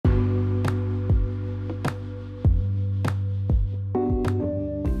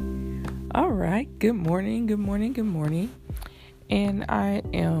right. Good morning. And I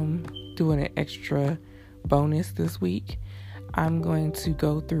am doing an extra bonus this week. I'm going to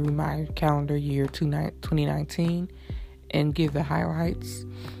go through my calendar year 2019 and give the highlights,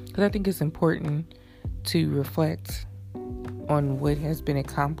 because I think it's important to reflect on what has been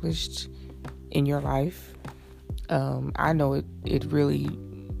accomplished in your life. I know it really,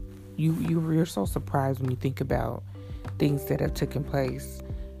 you're so surprised when you think about things that have taken place.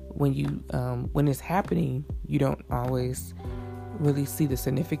 When it's happening, you don't always really see the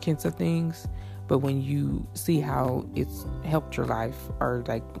significance of things, but when you see how it's helped your life, or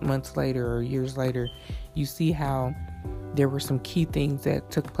like months later or years later, you see how there were some key things that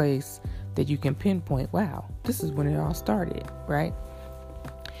took place that you can pinpoint. Wow, this is when it all started, right?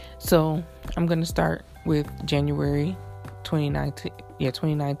 So I'm going to start with January 2019.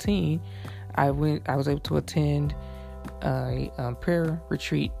 2019. I was able to attend a prayer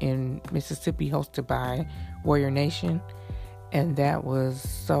retreat in Mississippi hosted by Warrior Nation, and that was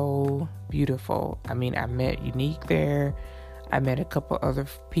so beautiful. I mean, I met Unique there. I met a couple other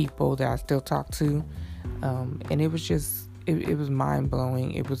people that I still talk to, and it was just it was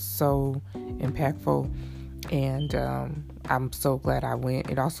mind-blowing. It was so impactful, and I'm so glad I went.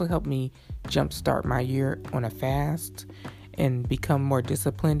 It also helped me jumpstart my year on a fast and become more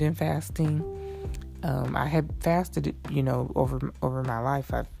disciplined in fasting. I had fasted, over my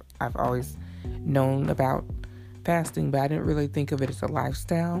life. I've always known about fasting, but I didn't really think of it as a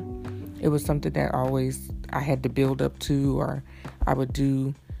lifestyle. It was something that I had to build up to, or I would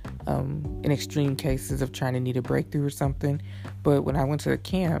do in extreme cases of trying to need a breakthrough or something. But when I went to the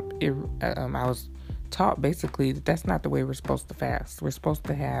camp, I was taught basically that that's not the way we're supposed to fast. We're supposed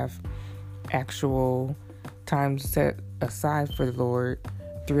to have actual time set aside for the Lord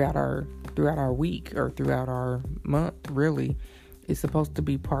throughout our week or throughout our month. Really, it's supposed to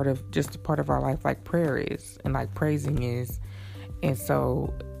be part of our life, like prayer is and like praising is. And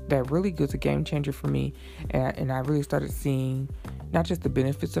so that really was a game changer for me, and I really started seeing not just the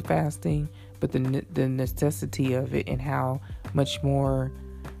benefits of fasting, but the necessity of it, and how much more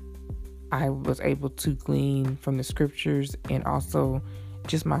I was able to glean from the scriptures, and also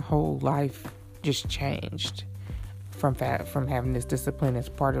just my whole life just changed from having this discipline as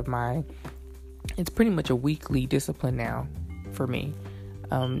part of it's pretty much a weekly discipline now for me.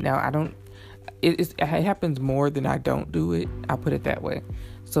 Now it happens more than I don't do it. I'll put it that way.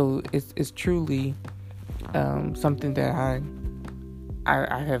 So it's truly something that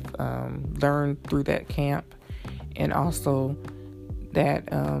I have learned through that camp, and also that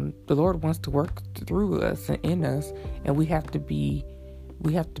the Lord wants to work through us and in us, and we have to be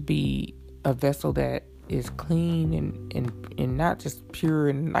a vessel that is clean and not just pure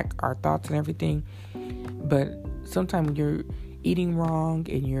and like our thoughts and everything. But sometimes you're eating wrong,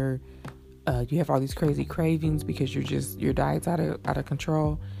 and you have all these crazy cravings because your diet's out of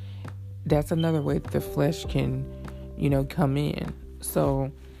control. That's another way that the flesh can, come in. So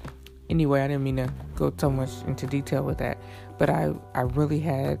anyway, I didn't mean to go so much into detail with that, but I really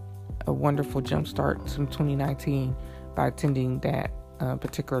had a wonderful jump start to 2019 by attending that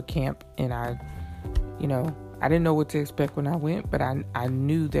particular camp. And I didn't know what to expect when I went, but I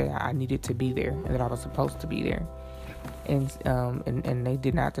knew that I needed to be there and that I was supposed to be there. And they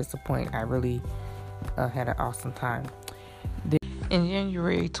did not disappoint. I really had an awesome time. In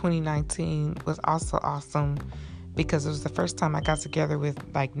January 2019 was also awesome because it was the first time I got together with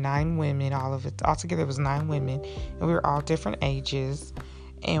like 9 women. Altogether it was 9 women, and we were all different ages,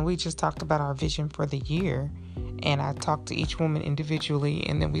 and we just talked about our vision for the year. And I talked to each woman individually,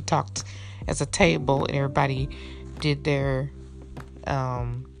 and then we talked as a table, and everybody did their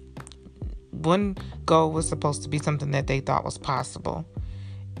one goal was supposed to be something that they thought was possible,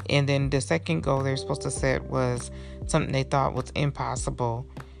 and then the second goal they were supposed to set was something they thought was impossible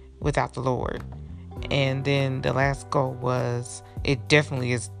without the Lord. And then the last goal was, it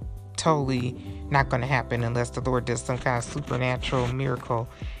definitely is totally not going to happen unless the Lord does some kind of supernatural miracle.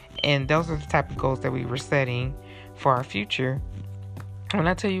 And those are the type of goals that we were setting for our future. When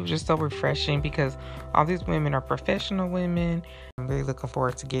I tell you, it was just so refreshing because all these women are professional women. I'm really looking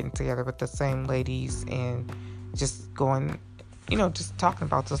forward to getting together with the same ladies and just going, just talking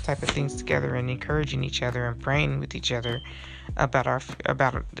about those type of things together and encouraging each other and praying with each other about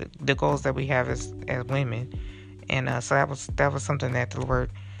the goals that we have as women. And so that was something that the Lord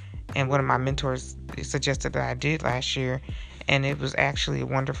and one of my mentors suggested that I did last year, and it was actually a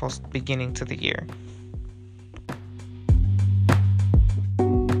wonderful beginning to the year.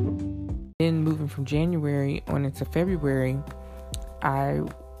 Then moving from January on into February, I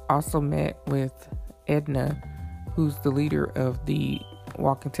also met with Edna, who's the leader of the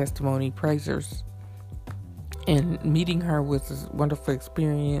Walking Testimony Praisers. And meeting her was a wonderful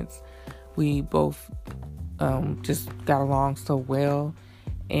experience. We both just got along so well.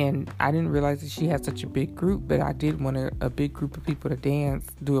 And I didn't realize that she had such a big group, but I did want a big group of people to dance,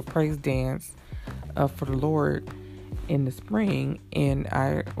 do a praise dance for the Lord in the spring. And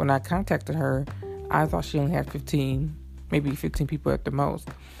when I contacted her, I thought she only had 15, maybe 15 people at the most.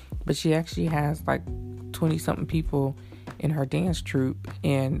 But she actually has like 20-something people in her dance troupe.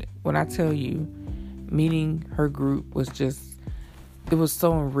 And when I tell you, meeting her group was it was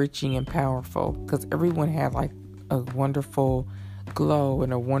so enriching and powerful, because everyone had like a wonderful glow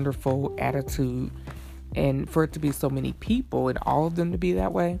and a wonderful attitude. And for it to be so many people and all of them to be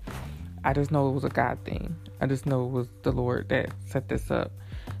that way, I just know it was a God thing. I just know it was the Lord that set this up.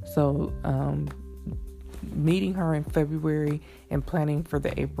 So meeting her in February and planning for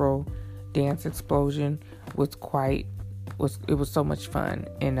the April dance explosion was so much fun.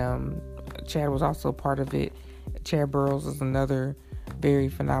 And Chad was also part of it. Chad Burrows is another very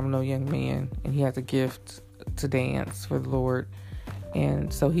phenomenal young man, and he has a gift to dance for the Lord,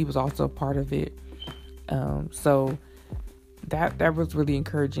 and so he was also a part of it. So that was really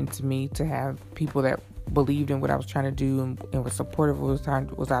encouraging to me, to have people that believed in what I was trying to do and was supportive of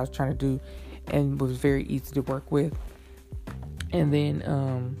what I was trying to do, and was very easy to work with. And then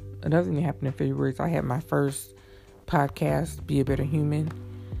another thing that happened in February is I had my first podcast, Be a Better Human.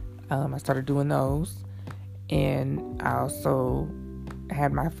 I started doing those, and I also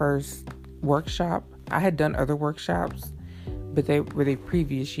had my first workshop. I had done other workshops, but they were the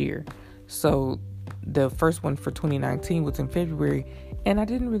previous year. So the first one for 2019 was in February, and I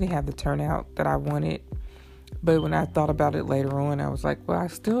didn't really have the turnout that I wanted. But when I thought about it later on, I was like, well, I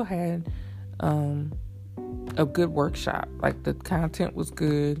still had a good workshop. Like, the content was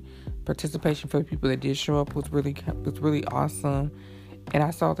good. Participation for the people that did show up was really awesome. And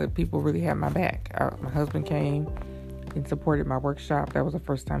I saw that people really had my back. My husband came and supported my workshop. That was the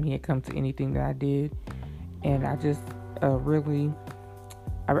first time he had come to anything that I did. And I just I really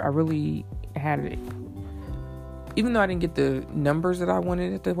had it. Even though I didn't get the numbers that I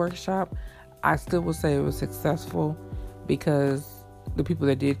wanted at the workshop, I still would say it was successful, because the people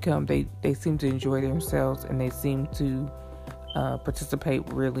that did come, they seemed to enjoy themselves, and they seemed to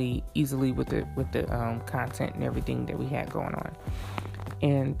participate really easily with the content and everything that we had going on.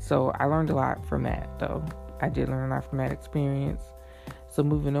 And so I learned a lot from that, though. I did learn a lot from that experience. So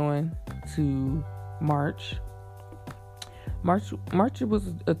moving on to March. March, it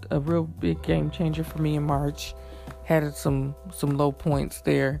was a real big game changer for me in March. Had some low points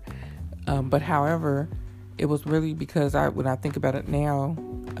there. But however, it was really because when I think about it now,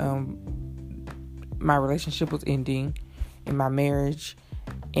 my relationship was ending in my marriage,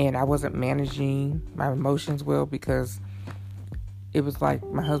 and I wasn't managing my emotions well, because it was like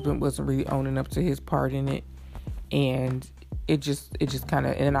my husband wasn't really owning up to his part in it. And it just kind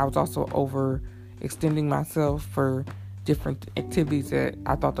of, and I was also overextending myself for different activities that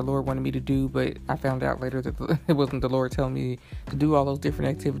I thought the Lord wanted me to do, but I found out later that it wasn't the Lord telling me to do all those different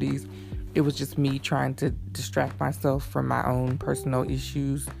activities. It was just me trying to distract myself from my own personal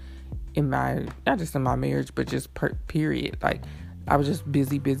issues not just in my marriage, but just period. Like, I was just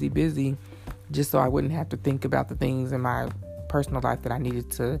busy, just so I wouldn't have to think about the things in my personal life that I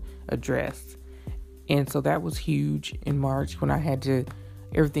needed to address. And so that was huge in March, when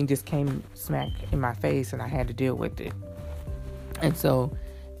everything just came smack in my face and I had to deal with it. And so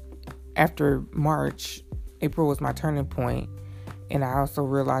after March, April was my turning point. And I also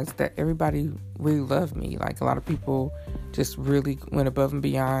realized that everybody really loved me. Like, a lot of people just really went above and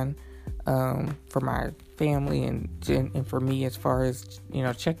beyond for my family and for me, as far as,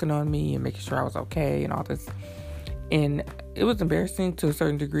 checking on me and making sure I was okay and all this. And it was embarrassing to a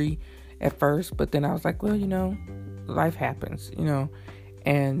certain degree at first, but then I was like, well, life happens,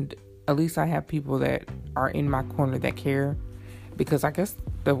 and at least I have people that are in my corner that care, because I guess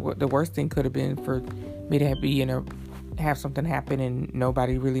the worst thing could have been for me to have something happen and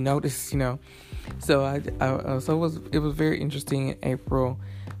nobody really noticed, So it was very interesting in April.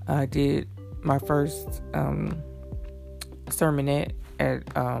 I did my first sermonette at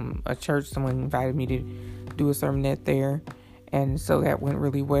a church. Someone invited me to do a sermonette there, and so that went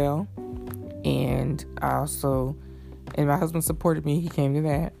really well. And my husband supported me. He came to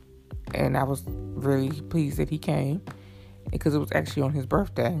that, and I was really pleased that he came, because it was actually on his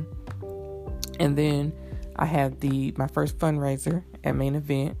birthday. And then I had my first fundraiser at Main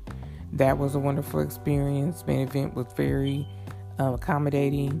Event. That was a wonderful experience. Main Event was very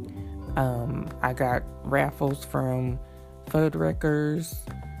accommodating. I got raffles from Fuddruckers,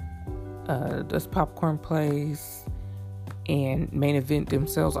 this popcorn place, And Main Event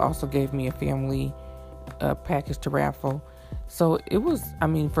themselves also gave me a family package to raffle. So it was,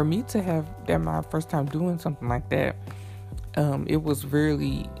 for me to have that my first time doing something like that, it was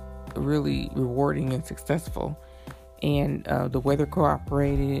really, really rewarding and successful. And the weather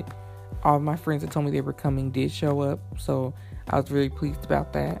cooperated. All of my friends that told me they were coming did show up, so I was really pleased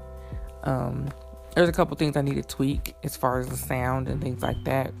about that. There's a couple things I need to tweak as far as the sound and things like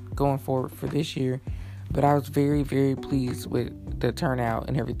that going forward for this year, but I was very, very pleased with the turnout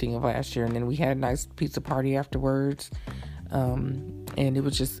and everything of last year. And then we had a nice pizza party afterwards, and it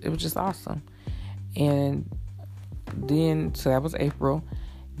was just awesome. And then, so that was April.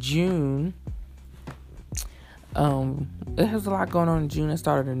 June, it has a lot going on in June. I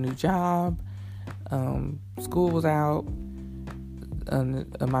started a new job. School was out.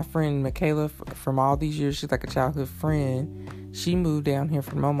 My friend Michaela from all these years, she's like a childhood friend. She moved down here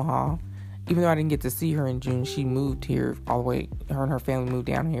from Omaha. Even though I didn't get to see her in June, she moved here all the way. Her and her family moved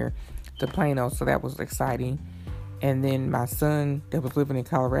down here to Plano, so that was exciting. And then my son that was living in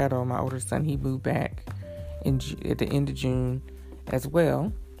Colorado, my older son, he moved back at the end of June as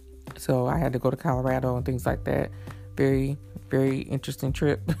well. So I had to go to Colorado and things like that. Very, very interesting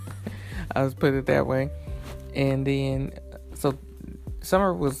trip. I was put it that way. And then, so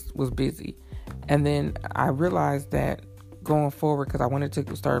summer was busy. And then I realized that going forward, because I wanted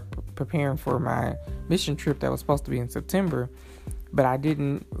to start preparing for my mission trip that was supposed to be in September, but I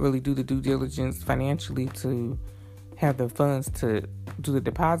didn't really do the due diligence financially to have the funds to do the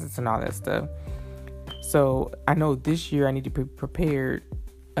deposits and all that stuff. So I know this year I need to be prepared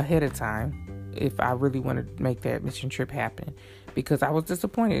ahead of time if I really want to make that mission trip happen, because I was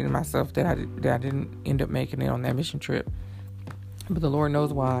disappointed in myself that I didn't end up making it on that mission trip, but the Lord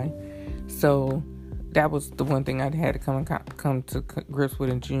knows why. So that was the one thing I had to come to grips with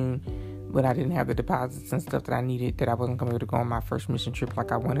in June, when I didn't have the deposits and stuff that I needed, that I wasn't going to be able to go on my first mission trip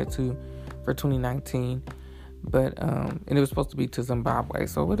like I wanted to for 2019. But and it was supposed to be to Zimbabwe,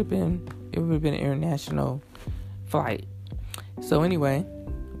 so it would have been an international flight. So anyway,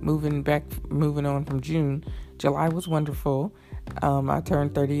 moving on from June, July was wonderful. I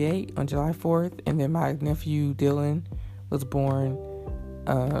turned 38 on July 4th, and then my nephew Dylan was born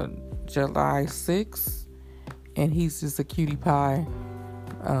July 6th, and he's just a cutie pie,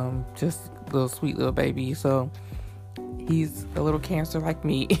 just a little sweet little baby. So he's a little Cancer like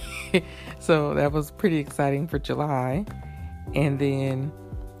me. So that was pretty exciting for July. And then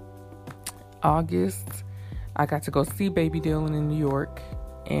August, I got to go see baby Dylan in New York,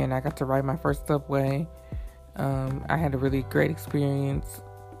 and I got to ride my first subway. I had a really great experience,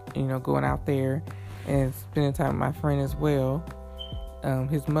 going out there and spending time with my friend as well,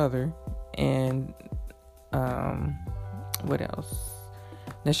 his mother. And what else?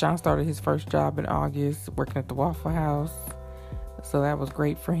 Nashawn started his first job in August, working at the Waffle House. So that was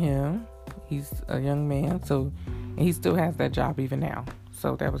great for him. He's a young man, and he still has that job even now.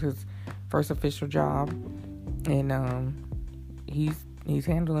 So that was his first official job, and he's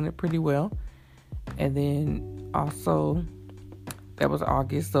handling it pretty well. And then also, that was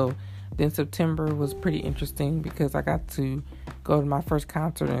August. So then September was pretty interesting because I got to go to my first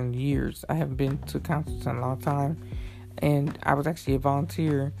concert in years. I haven't been to concerts in a long time. And I was actually a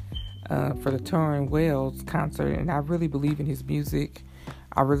volunteer for the Touring Wales concert, and I really believe in his music.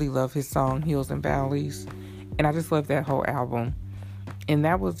 I really love his song, Hills and Valleys, and I just love that whole album. And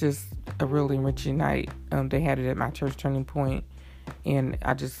that was just a really enriching night. They had it at my church, Turning Point, and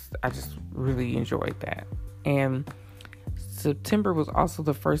I just really enjoyed that. And September was also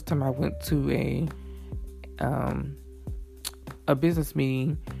the first time I went to a business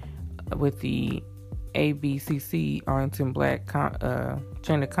meeting with the ABCC, Arlington Black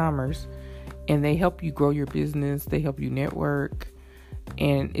Chamber of Commerce, and they help you grow your business. They help you network,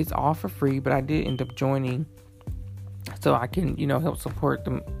 and it's all for free. But I did end up joining, so I can help support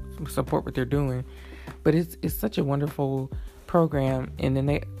what they're doing. But it's such a wonderful program, and then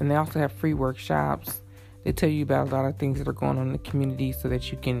they also have free workshops. They tell you about a lot of things that are going on in the community so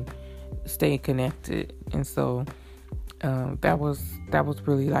that you can stay connected. And so that was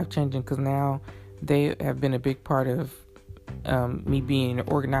really life-changing, because now they have been a big part of me being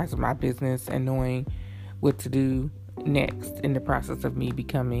organized with my business and knowing what to do next in the process of me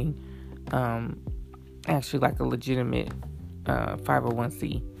becoming actually like a legitimate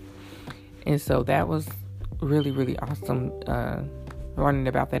 501c. And so that was really, really awesome, learning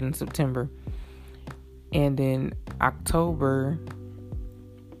about that in September. And then October,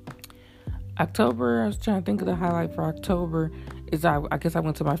 I was trying to think of the highlight for October. I guess I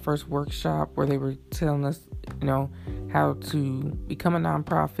went to my first workshop where they were telling us, how to become a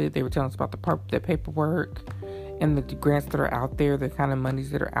nonprofit. They were telling us about the paperwork and the grants that are out there, the kind of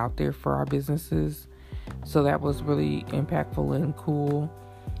monies that are out there for our businesses. So that was really impactful and cool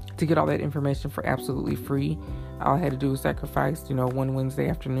to get all that information for absolutely free. All I had to do was sacrifice, one Wednesday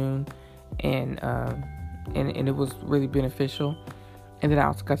afternoon, and it was really beneficial. And then I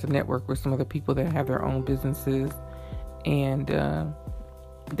also got to network with some other people that have their own businesses, and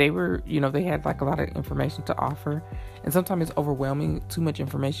they were, they had like a lot of information to offer. And sometimes it's overwhelming, too much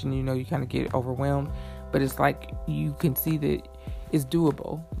information, you kind of get overwhelmed, but it's like you can see that it's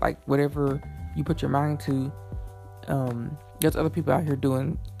doable. Like whatever you put your mind to, there's other people out here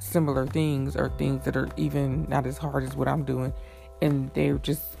doing similar things or things that are even not as hard as what I'm doing, and they're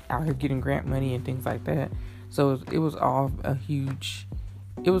just out here getting grant money and things like that. So it was a huge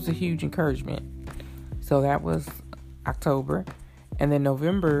encouragement. So that was October. And then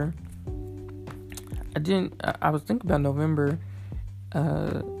November, I was thinking about November,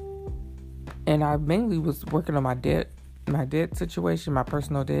 and I mainly was working on my debt situation, my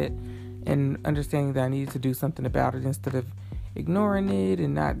personal debt, and understanding that I needed to do something about it instead of ignoring it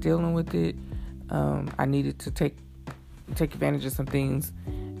and not dealing with it. I needed to take advantage of some things,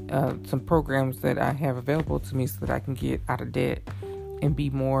 some programs that I have available to me so that I can get out of debt and be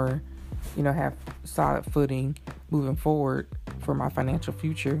more, have solid footing moving forward for my financial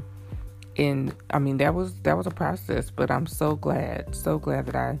future. And I mean, that was a process, but I'm so glad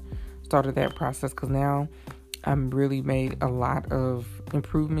that I started that process, because now I'm really made a lot of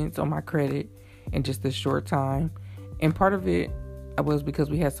improvements on my credit in just this short time. And part of it was because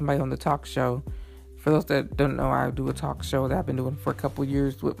we had somebody on the talk show. For those that don't know, I do a talk show that I've been doing for a couple of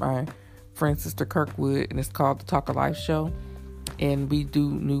years with my friend Sister Kirkwood, and it's called the Talk of Life Show. And we do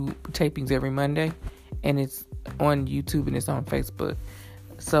new tapings every Monday, and it's on YouTube and it's on Facebook.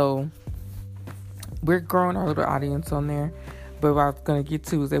 So we're growing our little audience on there. But what I was going to get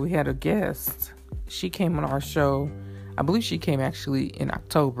to is that we had a guest. She came on our show. I believe she came actually in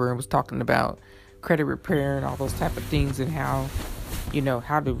October and was talking about credit repair and all those type of things, and how,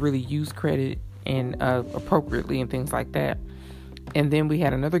 how to really use credit and appropriately and things like that. And then we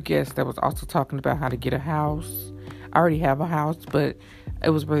had another guest that was also talking about how to get a house. I already have a house, but it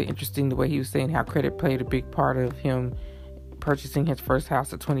was really interesting the way he was saying how credit played a big part of him purchasing his first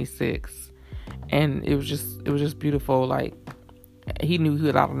house at 26. And it was just beautiful. Like, he knew he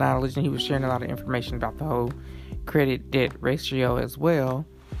had a lot of knowledge, and he was sharing a lot of information about the whole credit debt ratio as well.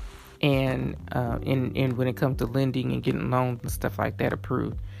 And when it comes to lending and getting loans and stuff like that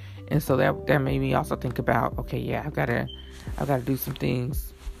approved. And so that made me also think about, okay, yeah, I've got to do some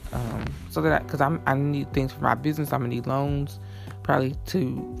things, so that because I need things for my business. I'm gonna need loans probably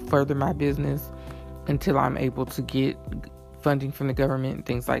to further my business until I'm able to get funding from the government and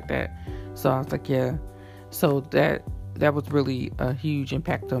things like that. So I was like, yeah. So that was really a huge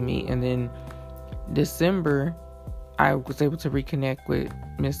impact on me. And then December, I was able to reconnect with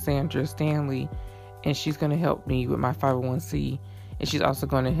Miss Sandra Stanley, and she's going to help me with my 501c. And she's also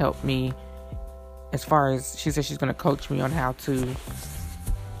going to help me as far as, she said she's going to coach me on how to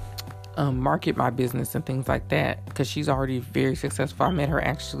market my business and things like that, because she's already very successful. I met her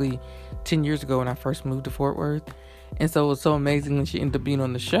actually 10 years ago when I first moved to Fort Worth. And so it was so amazing when she ended up being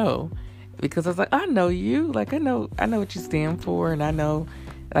on the show, because I was like, I know you. Like, I know what you stand for, and I know,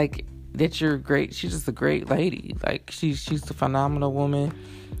 like, that you're great. She's just a great lady. Like, she's a phenomenal woman.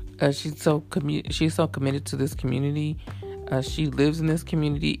 She's so committed to this community. She lives in this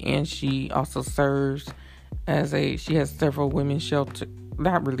community, and she also serves she has several women's shelter,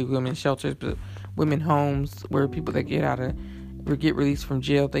 not really women's shelters, but women homes where people that get released from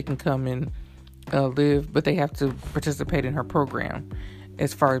jail, they can come and live, but they have to participate in her program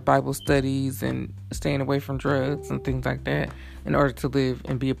as far as Bible studies and staying away from drugs and things like that in order to live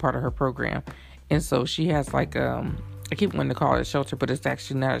and be a part of her program. And so she has like, I keep wanting to call it a shelter, but it's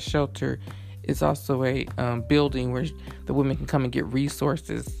actually not a shelter. It's also a building where the women can come and get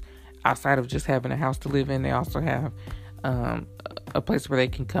resources outside of just having a house to live in. They also have a place where they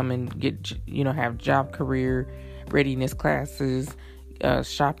can come and get, have job career readiness classes,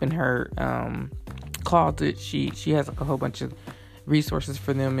 shop in her closet. She has like a whole bunch of resources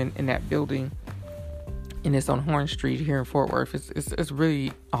for them in that building, and it's on Horn Street here in Fort Worth. It's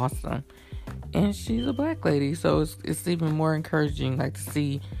really awesome, and she's a black lady, so it's even more encouraging, like, to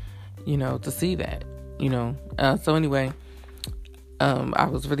see that. So anyway, I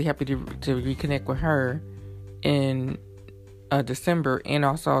was really happy to reconnect with her in December, and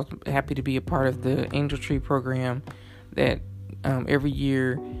also I was happy to be a part of the Angel Tree program that every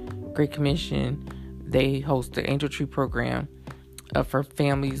year Great Commission, they host the Angel Tree program for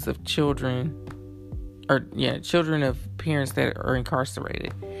families of children of parents that are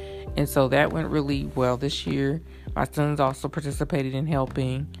incarcerated. And so that went really well this year. My sons also participated in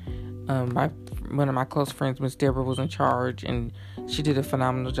helping. One of my close friends, Miss Deborah, was in charge, and she did a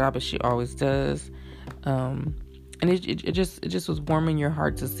phenomenal job, as she always does. And it just was warming your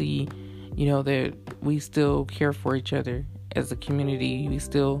heart to see, that we still care for each other as a community. We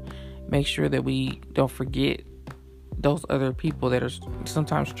still make sure that we don't forget those other people that are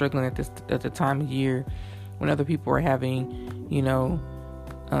sometimes struggling at the time of year when other people are having,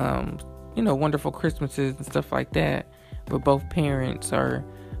 wonderful Christmases and stuff like that, where both parents are,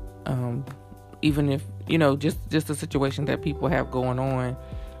 even if, just the situation that people have going on.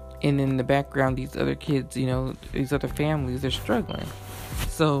 And in the background, these other kids, these other families, they're struggling.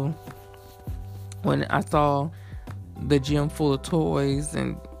 So when I saw the gym full of toys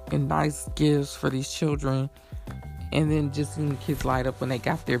and nice gifts for these children, and then just seeing the kids light up when they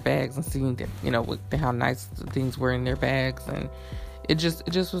got their bags and seeing that, how nice the things were in their bags, and it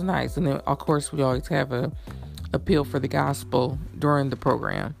just was nice. And then, of course, we always have a appeal for the gospel during the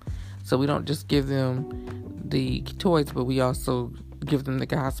program. So we don't just give them the toys, but we also give them the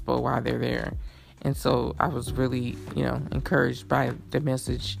gospel while they're there. And so I was really, encouraged by the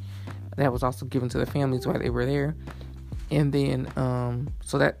message that was also given to the families while they were there. And then,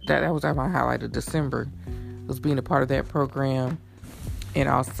 so that was my highlight of December, was being a part of that program, and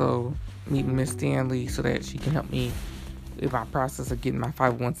also meeting Miss Stanley so that she can help me in my process of getting my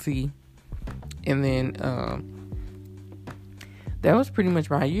 501c. And then that was pretty much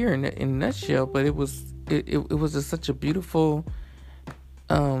my year in a nutshell. But it was just such a beautiful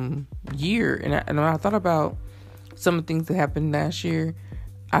year. And when I thought about some of the things that happened last year,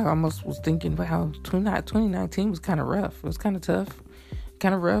 I almost was thinking, wow, 2019 was kind of rough. It was kind of tough,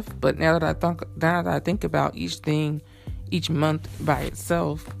 kind of rough. But now that I think about each month by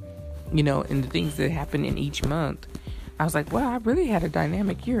itself, and the things that happened in each month, I was like, wow, I really had a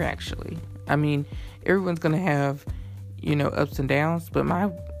dynamic year, actually. I mean, everyone's going to have, ups and downs, but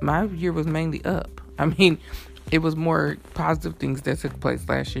my year was mainly up. I mean, it was more positive things that took place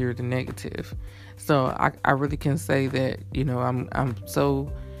last year than negative. So I really can say that, I'm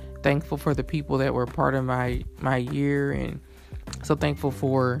so thankful for the people that were part of my year, and so thankful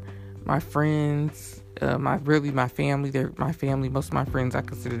for my friends, my family. They're my family. Most of my friends I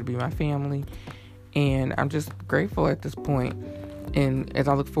consider to be my family. And I'm just grateful at this point. And as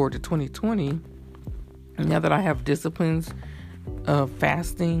I look forward to 2020, now that I have disciplines of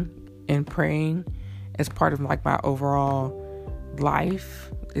fasting and praying as part of my overall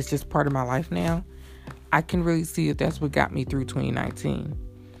life, it's just part of my life now, I can really see that that's what got me through 2019.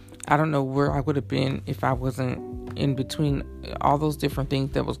 I don't know where I would have been if I wasn't in between all those different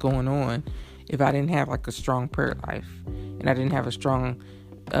things that was going on, if I didn't have a strong prayer life and I didn't have a strong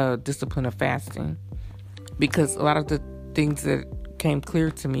discipline of fasting. Because a lot of the things that came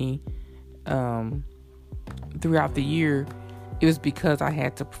clear to me throughout the year, it was because I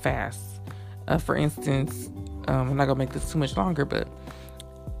had to fast. For instance, I'm not gonna make this too much longer, but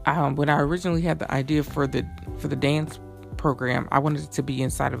when I originally had the idea for the dance program, I wanted it to be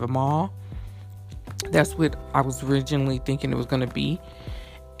inside of a mall. That's what I was originally thinking it was going to be.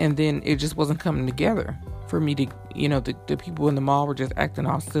 And then it just wasn't coming together for me to, the people in the mall were just acting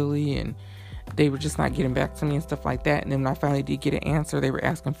all silly, and they were just not getting back to me and stuff like that. And then when I finally did get an answer, they were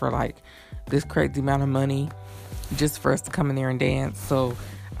asking for this crazy amount of money just for us to come in there and dance. So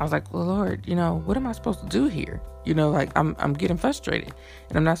I was like, well, Lord, what am I supposed to do here? I'm getting frustrated,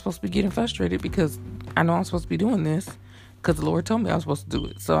 and I'm not supposed to be getting frustrated because I know I'm supposed to be doing this because the Lord told me I was supposed to do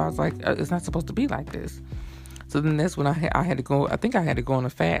it. So I was like, it's not supposed to be like this. So then that's when I had to go. I think I had to go on a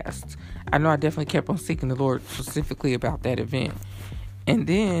fast. I know I definitely kept on seeking the Lord specifically about that event. And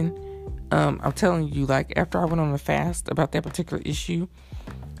then I'm telling you, after I went on a fast about that particular issue,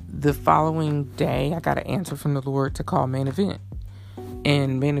 the following day I got an answer from the Lord to call Main Event.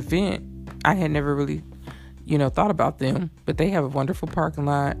 And Main Event, I had never really, thought about them, but they have a wonderful parking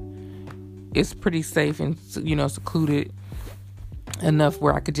lot. It's pretty safe and, secluded enough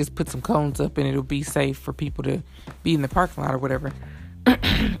where I could just put some cones up and it'll be safe for people to be in the parking lot or whatever.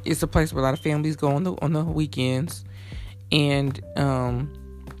 It's a place where a lot of families go on the weekends, and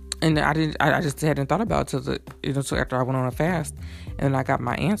I just hadn't thought about it till after I went on a fast, and then I got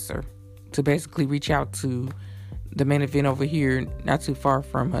my answer to basically reach out to the Main Event over here, not too far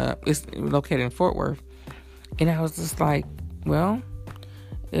from it's located in Fort Worth. And I was just like, well,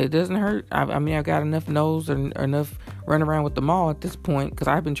 it doesn't hurt. I mean, I've got enough no's or enough run around with the mall at this point, because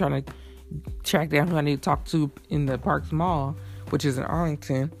I've been trying to track down who I need to talk to in the Parks Mall, which is in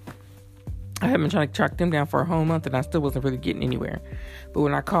Arlington. I have been trying to track them down for a whole month, and I still wasn't really getting anywhere. But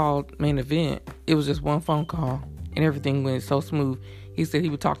when I called Main Event, it was just one phone call, and everything went so smooth. He said he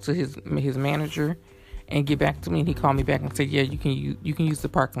would talk to his manager and get back to me. And he called me back and said, yeah, you can use the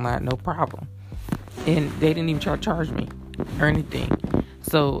parking lot, no problem. And they didn't even charge me or anything.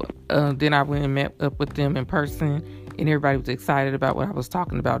 So then I went and met up with them in person, and everybody was excited about what I was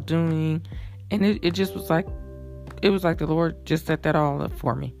talking about doing. And it just was like, the Lord just set that all up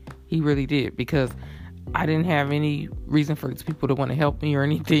for me. He really did, because I didn't have any reason for these people to want to help me or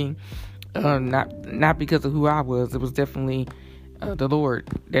anything. Not because of who I was. It was definitely the Lord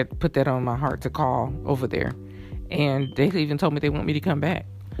that put that on my heart to call over there. And they even told me they want me to come back.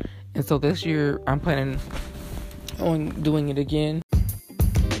 And so this year I'm planning on doing it again.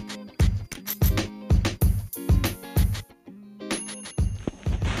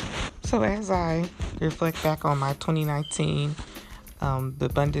 So as I reflect back on my 2019, the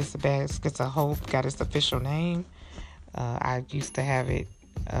Abundance Baskets of Hope got its official name. I used to have it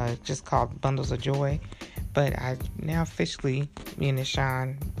just called Bundles of Joy, but I now officially, me and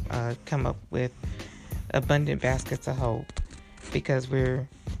Nishan, come up with Abundant Baskets of Hope, because we're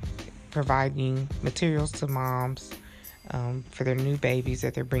providing materials to moms for their new babies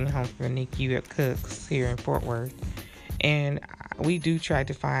that they're bringing home from the NICU at Cooks here in Fort Worth. And we do try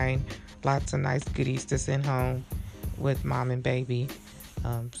to find lots of nice goodies to send home with mom and baby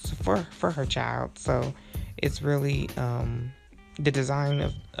for her child. So it's really the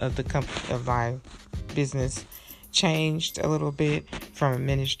design of my business changed a little bit from a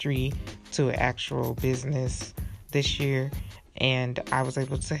ministry to an actual business this year, and I was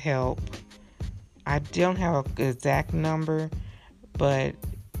able to help. I don't have an exact number, but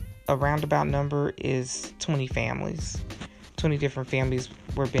a roundabout number is 20 families. 20 different families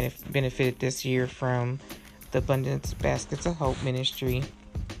were benefited this year from the Abundance Baskets of Hope ministry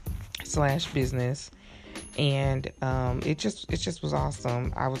 / business. And it just was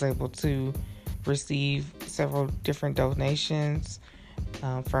awesome. I was able to receive several different donations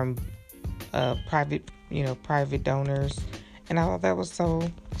from private donors, and I thought that was so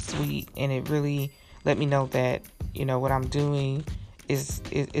sweet. And it really let me know that what I'm doing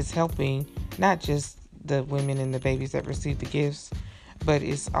is helping not just the women and the babies that receive the gifts, but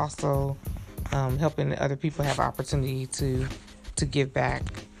it's also helping other people have opportunity to give back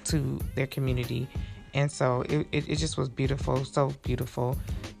to their community. And so it just was beautiful, so beautiful.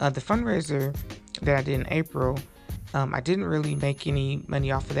 The fundraiser that I did in April, I didn't really make any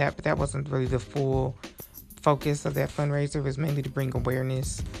money off of that, but that wasn't really the full focus of that fundraiser. It was mainly to bring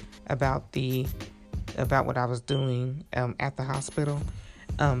awareness about what I was doing at the hospital.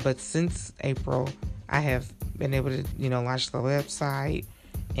 But since April, I have been able to, launch the website,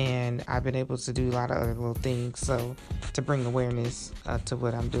 and I've been able to do a lot of other little things, so to bring awareness to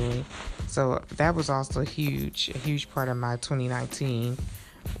what I'm doing. So that was also a huge part of my 2019,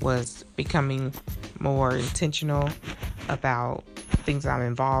 was becoming more intentional about things I'm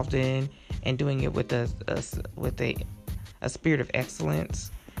involved in and doing it with a spirit of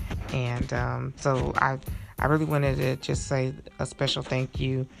excellence. And so I really wanted to just say a special thank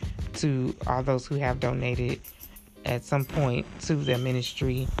you to all those who have donated at some point to the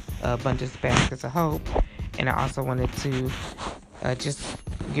ministry, Abundance Baskets of Hope. And I also wanted to just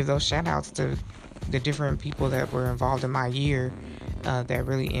give those shout outs to the different people that were involved in my year that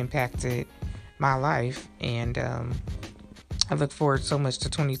really impacted my life. And I look forward so much to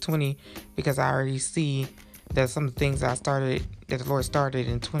 2020, because I already see that some of the things that the Lord started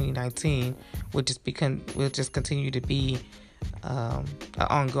in 2019 will just continue to be an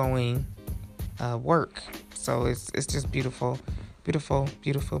ongoing work. So it's just beautiful, beautiful,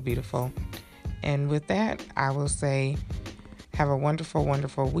 beautiful, beautiful. And with that, I will say, have a wonderful,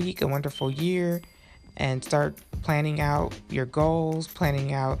 wonderful week, a wonderful year, and start planning out your goals,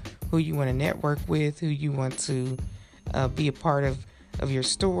 planning out who you want to network with, who you want to be a part of your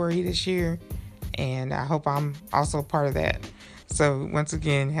story this year. And I hope I'm also part of that. So once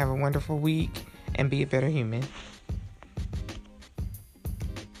again, have a wonderful week and be a better human.